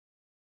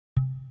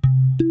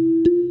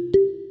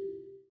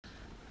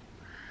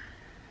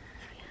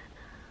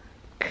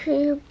Can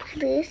you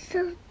please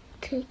stop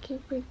taking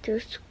me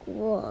to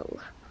school?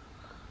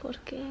 ¿Por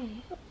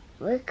qué?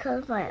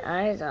 Because my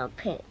eyes are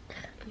pink.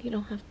 You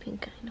don't have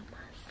pink eye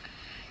nomás.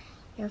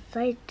 Yes,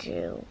 I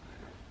do.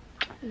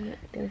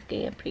 Tienes que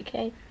ir a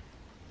pre-K.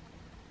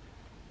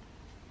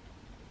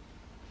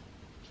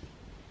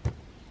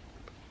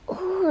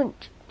 Oh,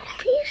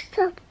 please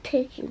stop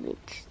taking me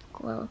to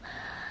school.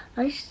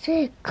 I'm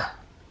sick.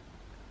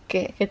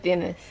 ¿Qué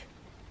tienes?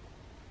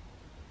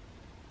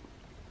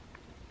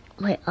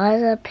 My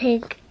eyes are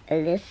pink,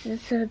 and this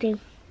is something.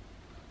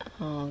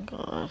 Oh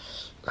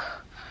gosh.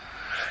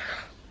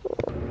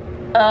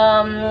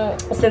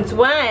 Since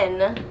when?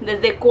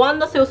 ¿Desde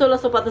cuándo se usó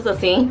los zapatos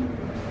así?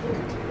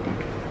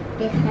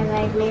 Because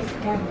I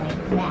missed them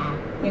like that.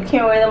 You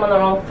can't wear them on the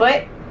wrong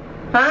foot?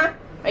 Huh?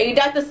 Are you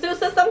Dr.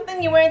 Seuss or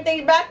something? You wearing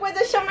things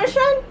backwards or something?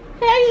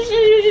 What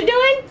you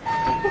doing?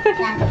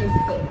 Dr.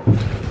 Seuss.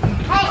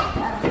 Hey!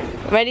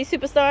 Ready,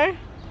 superstar?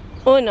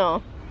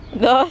 1,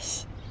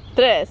 2,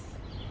 3.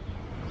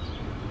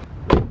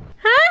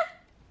 ¿Huh?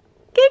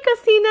 ¿Qué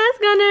cocinas,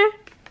 Gunner?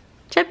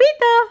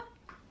 Chapito.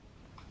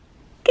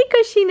 ¿Qué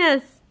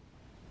cocinas?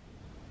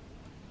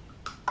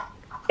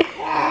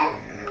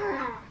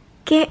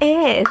 ¿Qué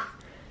es?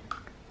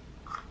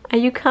 Are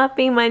you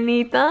copying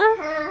manita?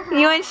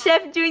 You and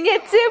Chef Junior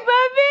too,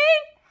 papi?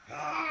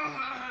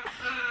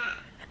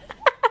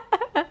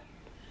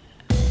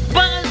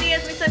 Buenos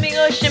días, mis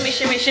amigos. Shimmy,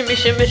 shimmy, shimmy,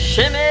 shimmy,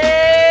 shimmy.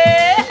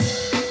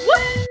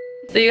 Woo!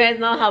 So you guys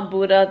know how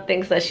Buddha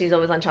thinks that she's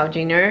always on Chef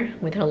Junior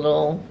with her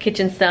little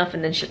kitchen stuff,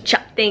 and then she'll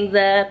chop things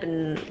up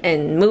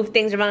and move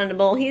things around in the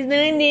bowl. He's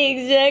doing the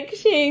exact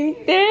same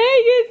thing.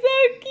 It's so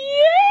cute.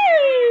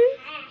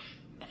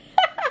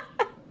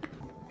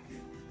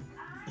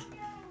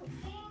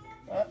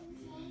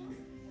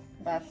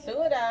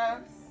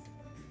 Basura.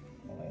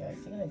 Oh my god,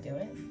 is he gonna do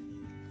it?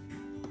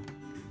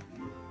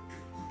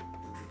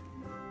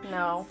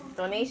 No.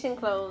 Donation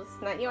clothes.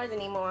 Not yours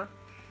anymore.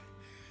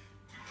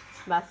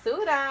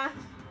 Basura.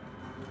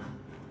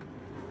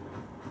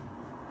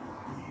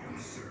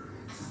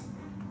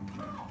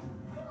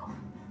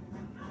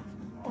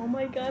 Oh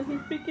my god, he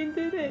freaking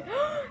did it.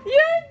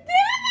 You did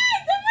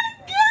it! Oh my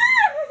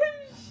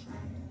gosh!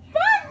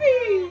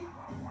 Puppy!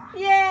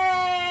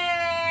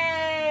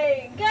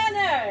 Yay!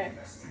 Gunner!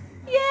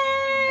 Yay!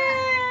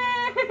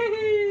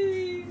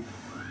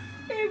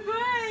 Hey,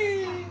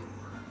 boy!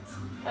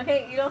 Okay,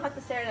 you don't have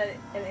to stare at it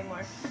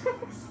anymore.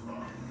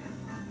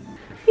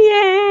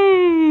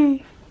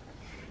 Yay!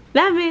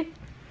 Dame!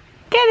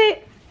 Get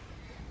it!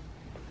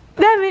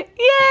 Dame!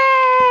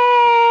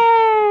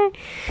 Yay!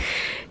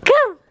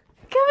 Come!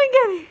 Come and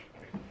get it!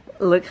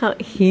 Look how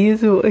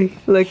he's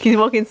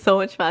walking so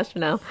much faster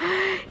now.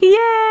 Yay!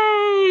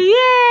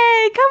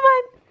 Yay! Come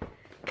on!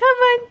 Come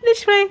on!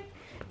 This way!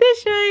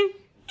 This way!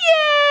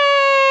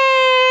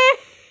 Yay!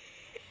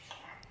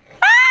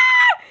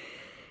 Ah!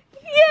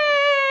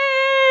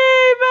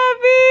 Yay,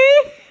 papi!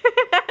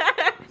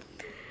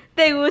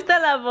 ¿Te gusta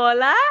la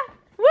bola?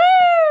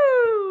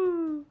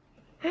 Woo!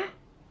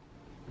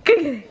 Go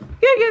get it!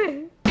 Go get it!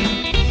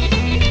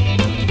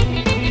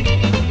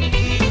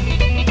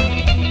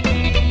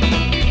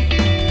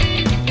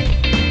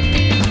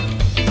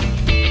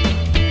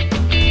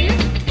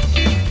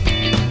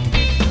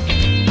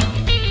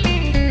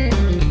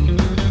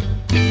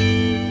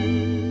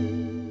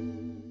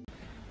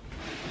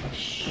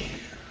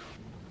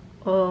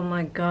 Oh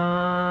my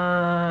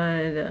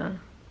god.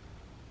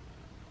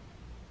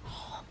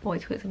 Oh,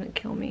 BOYTOY's gonna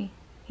kill me.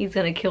 He's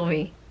gonna kill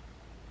me.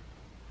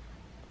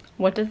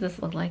 What does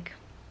this look like?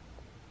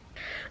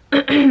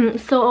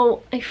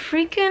 So I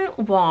freaking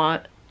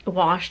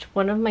washed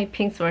one of my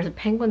pink sweaters, a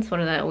penguin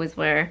sweater that I always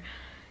wear,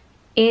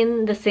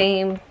 in the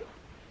same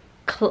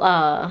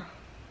what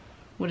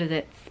is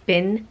it,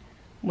 spin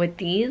with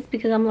these,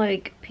 because I'm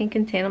like pink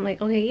and tan. I'm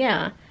like, okay,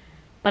 yeah,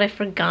 but I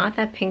forgot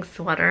that pink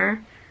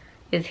sweater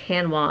is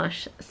hand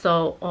wash.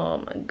 So oh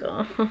my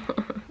god,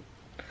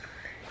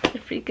 I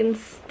freaking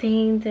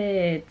stained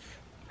it.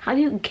 How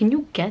do you, can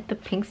you get the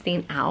pink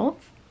stain out?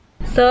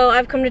 So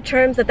I've come to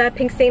terms that that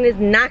pink stain is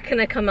not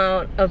gonna come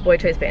out of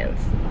BOYTOY's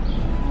pants,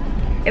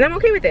 and I'm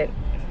okay with it.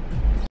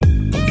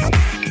 With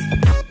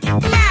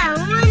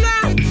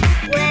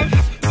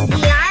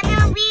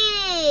Ziana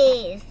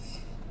Eliz.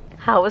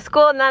 How was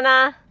school,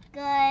 Nana?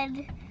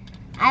 Good.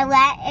 I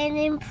went in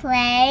and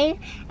play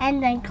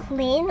and then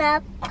clean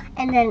up,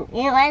 and then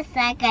it was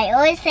like, I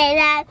always say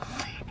that,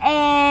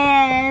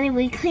 and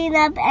we clean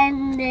up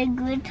and then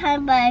good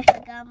time, but I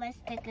forgot my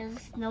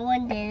stickers. No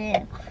one did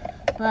it,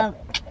 but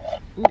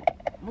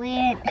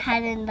we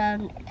hadn't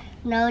done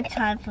no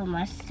time for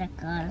my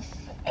stickers.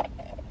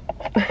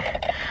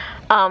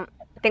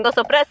 Tengo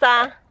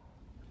sorpresa.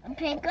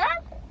 Pick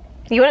up?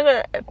 You wanna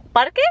go to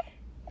parque?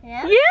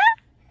 Yeah.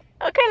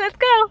 Yeah? Okay, let's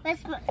go.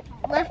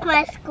 With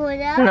my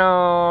scooter?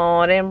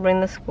 No, I didn't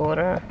bring the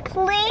scooter.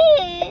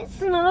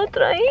 Please. No lo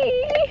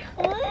traí.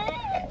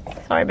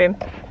 Please. Sorry, babe.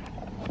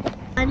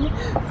 And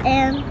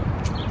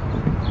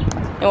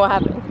what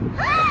happened?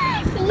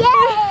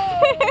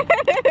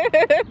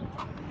 Yay!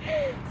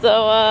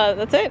 So,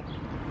 that's it.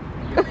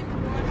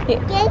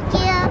 Thank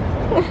you.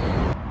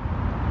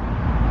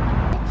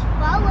 It's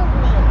following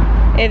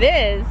me. It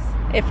is.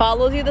 It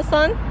follows you, the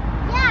sun?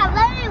 Yeah,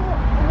 let me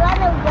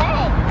run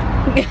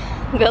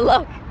away. Good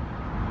luck.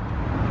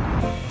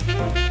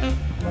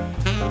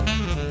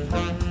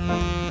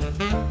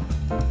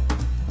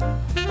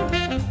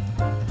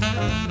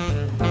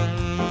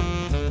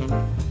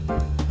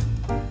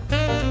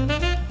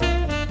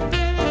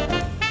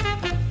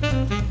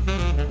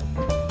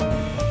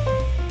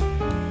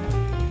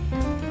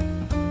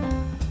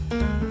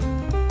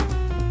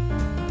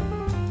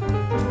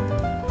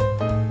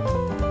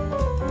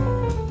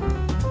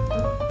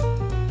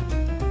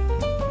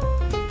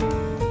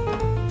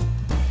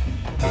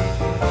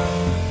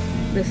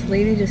 This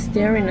lady just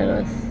staring at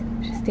us.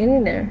 She's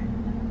standing there.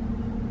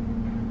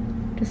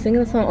 Just singing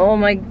a song. Oh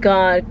my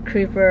god,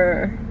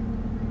 creeper.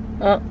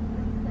 Oh.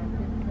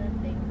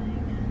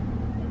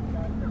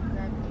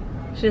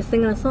 She's just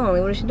singing a song.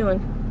 Like, what is she doing?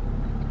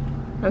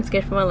 I'm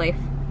scared for my life.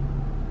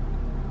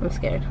 I'm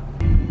scared.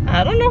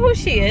 I don't know who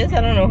she is.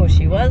 I don't know who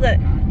she was.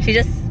 She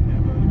just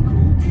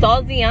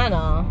saw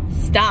Ziana,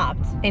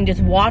 stopped, and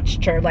just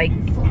watched her like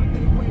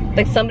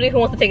somebody who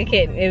wants to take a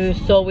kid. It was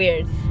so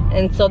weird.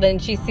 And so then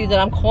she sees that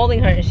I'm calling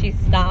her and she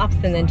stops,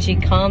 and then she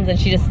comes and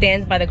she just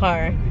stands by the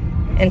car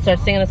and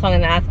starts singing a song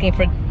and asking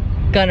for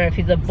Gunner if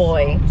he's a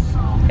boy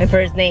and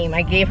for his name.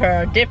 I gave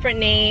her a different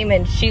name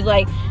and she's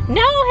like,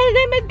 no, his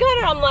name is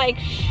Gunner. I'm like,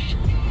 shh.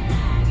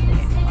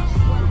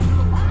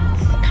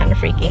 It's kind of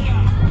freaky.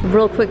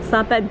 Real quick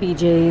stop at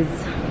BJ's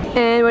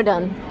and we're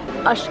done.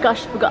 Ush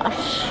gosh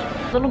gosh.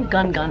 Little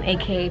gun,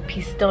 aka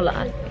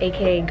pistolas,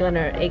 aka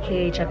Gunner,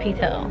 aka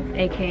Chapito,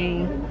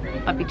 aka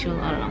Papi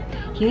Chulo, I don't know.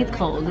 He needs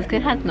clothes. This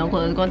kid has no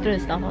clothes. Going through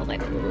his stuff, I was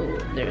like, ooh,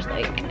 there's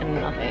like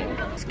nothing.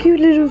 It's cute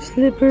little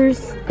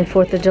slippers. And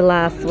 4th of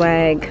July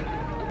swag.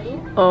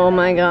 Oh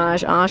my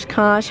gosh,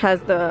 Oshkosh has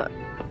a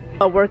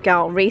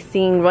workout,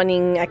 racing,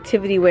 running,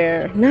 activity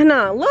wear.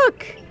 Nana,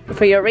 look!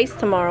 For your race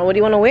tomorrow, what do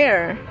you want to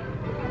wear?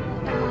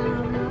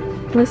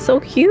 It's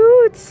so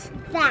cute.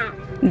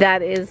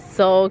 That is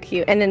so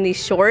cute. And then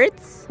these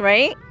shorts,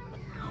 right?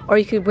 Or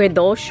you could wear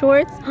those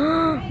shorts.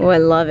 Oh, I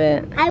love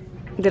it.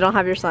 They don't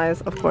have your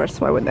size, of course.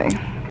 Why would they?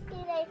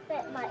 They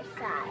fit my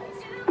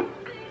size.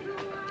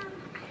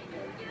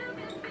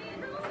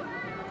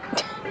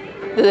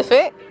 Does it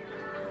fit?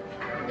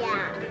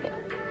 Yeah.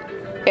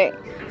 Okay.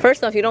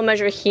 First off, you don't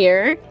measure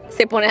here.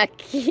 Se pone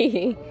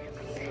aquí.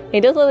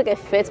 It does look like it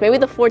fits. Maybe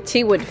the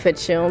 4T would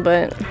fit you,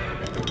 but...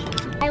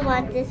 I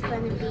want this for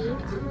the beach.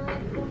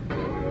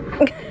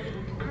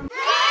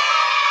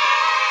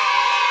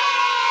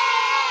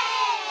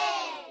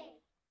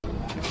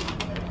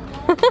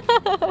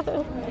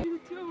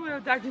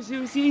 Dr.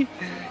 Susie.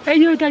 Hey,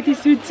 yo, Dr.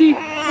 Susie.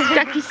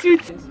 Dr.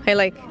 Susie. Hey,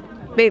 like,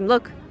 babe,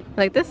 look.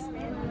 Like this?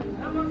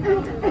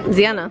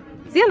 Ziana.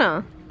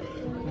 Ziana.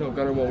 No,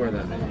 Gunner won't wear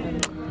that.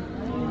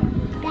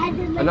 Dad,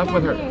 Enough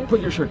with her. Put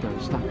your shirt down.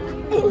 Stop.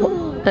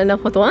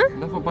 Enough with what?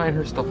 Enough with buying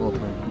her stuff all the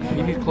time.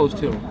 He needs clothes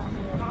too.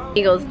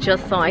 He goes,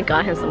 just so I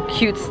got him some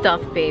cute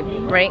stuff, babe.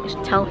 Right?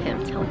 Tell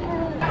him, tell him.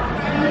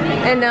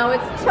 And now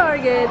it's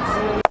Target.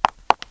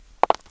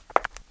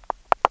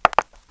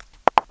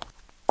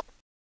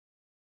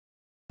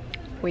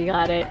 We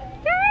got it.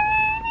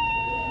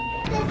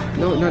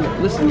 No, no, no.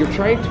 Listen, you're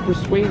trying to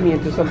persuade me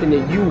into something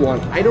that you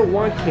want. I don't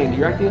want candy.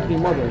 You're acting like your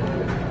mother.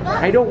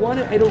 I don't want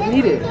it. I don't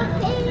need it.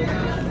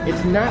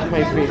 It's not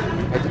my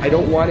favorite. I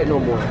don't want it no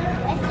more.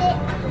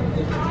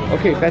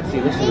 Okay, Betsy,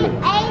 listen to me.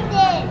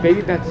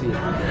 Baby Betsy,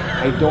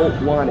 I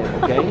don't want it,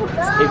 okay?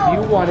 If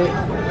you want it,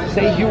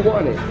 say you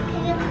want it.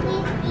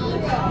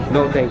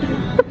 No, thank you.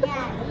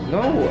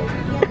 No.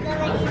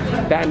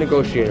 Bad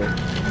negotiator.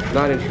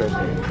 Not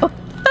interested.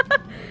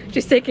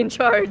 She's taking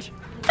charge.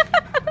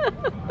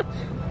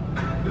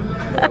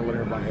 Let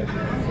her buy it.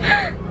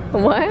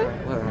 What? Let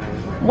her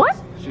have it. What?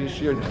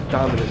 She's your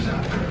dominant.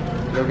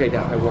 Okay,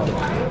 Dad, I want it.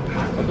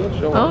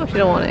 Oh, she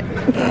don't want it.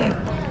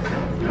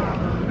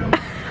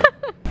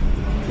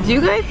 Do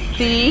you guys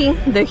see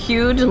the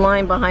huge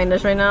line behind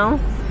us right now?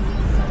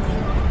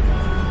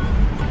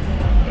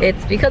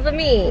 It's because of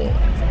me.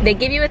 They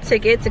give you a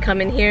ticket to come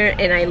in here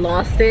and I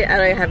lost it.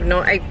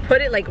 I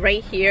put it like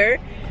right here,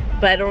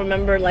 but I don't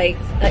remember like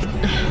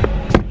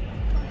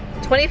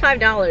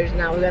 $25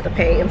 now we got to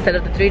pay instead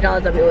of the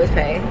 $3 that we always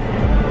pay.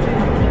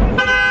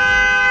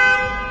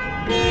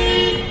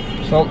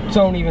 So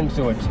don't even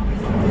do it.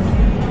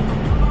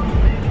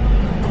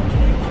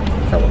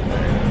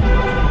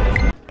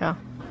 Go.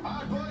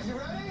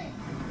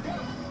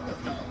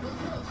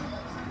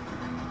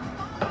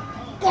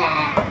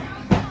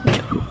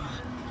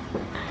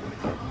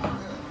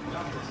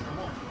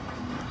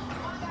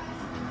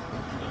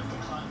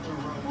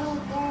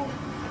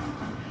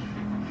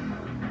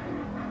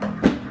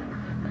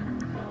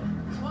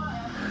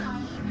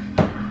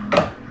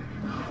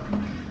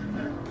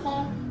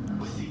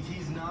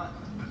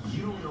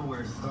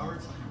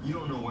 You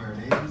don't know where it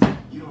is.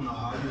 You don't know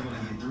how you're gonna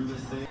get through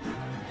this thing.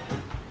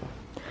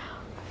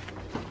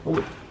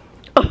 Oh.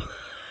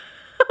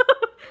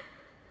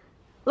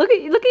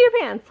 look at your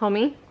pants,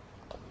 homie.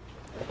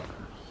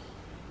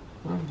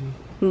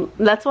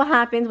 That's what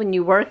happens when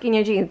you work in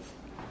your jeans.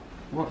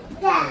 What?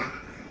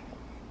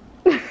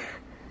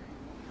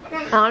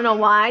 I don't know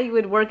why you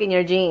would work in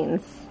your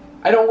jeans.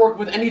 I don't work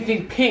with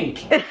anything pink.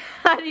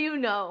 How do you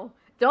know?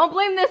 Don't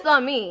blame this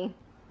on me.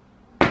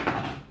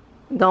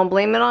 Don't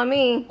blame it on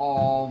me.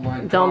 Oh my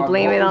god. Don't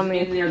blame it on me.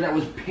 What was in there that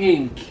was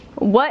pink?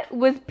 What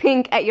was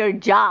pink at your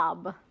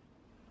job?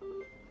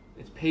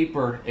 It's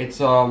paper. It's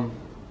So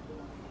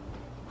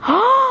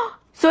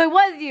it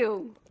was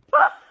you. No,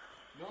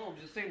 I'm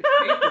just saying it's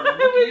paper. I'm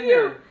looking in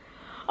there.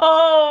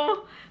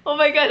 Oh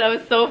my god, I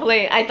was so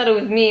late. I thought it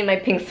was me in my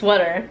pink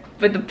sweater.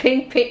 But the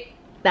pink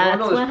that's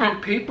no, what there's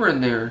happened. pink paper in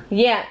there.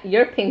 Yeah,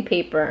 your pink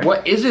paper.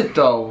 What is it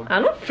though?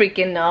 I don't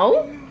freaking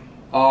know.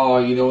 Oh,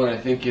 you know what I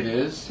think it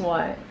is?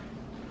 What?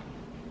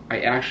 I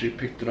actually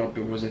picked it up.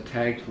 It was a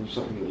tag from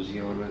something that was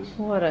Ziana's.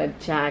 What a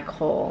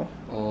jackhole.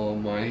 Oh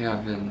my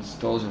heavens,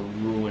 those are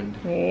ruined.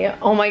 Yeah.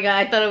 Oh my god,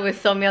 I thought it was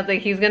so me. I was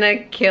like, he's gonna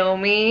kill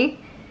me.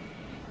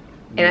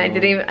 And I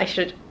didn't even, I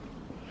should.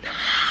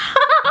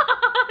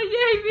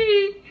 Yay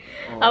me.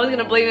 I was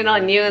gonna blame it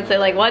on you and say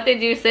like, what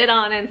did you sit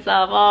on and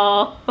stuff?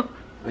 Oh.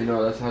 I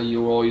know, that's how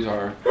you always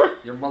are.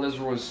 Your mother's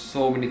ruined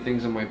so many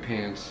things in my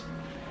pants.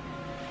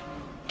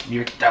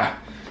 Mierda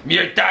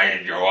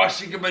in your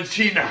washing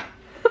machine.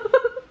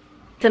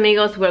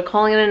 Amigos, we're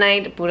calling it a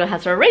night. Buddha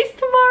has her race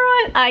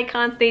tomorrow at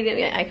Icon Stadium.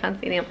 Yeah, Icon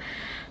Stadium.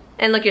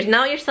 And look,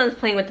 now your son's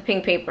playing with the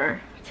pink paper.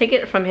 Take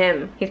it from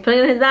him. He's putting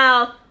it in his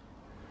mouth.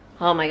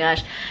 Oh my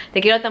gosh. Te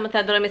quiero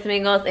tanto, mis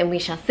amigos. And we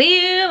shall see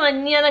you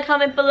mañana.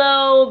 Comment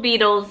below.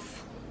 Beatles.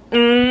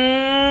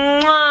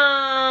 Mwah.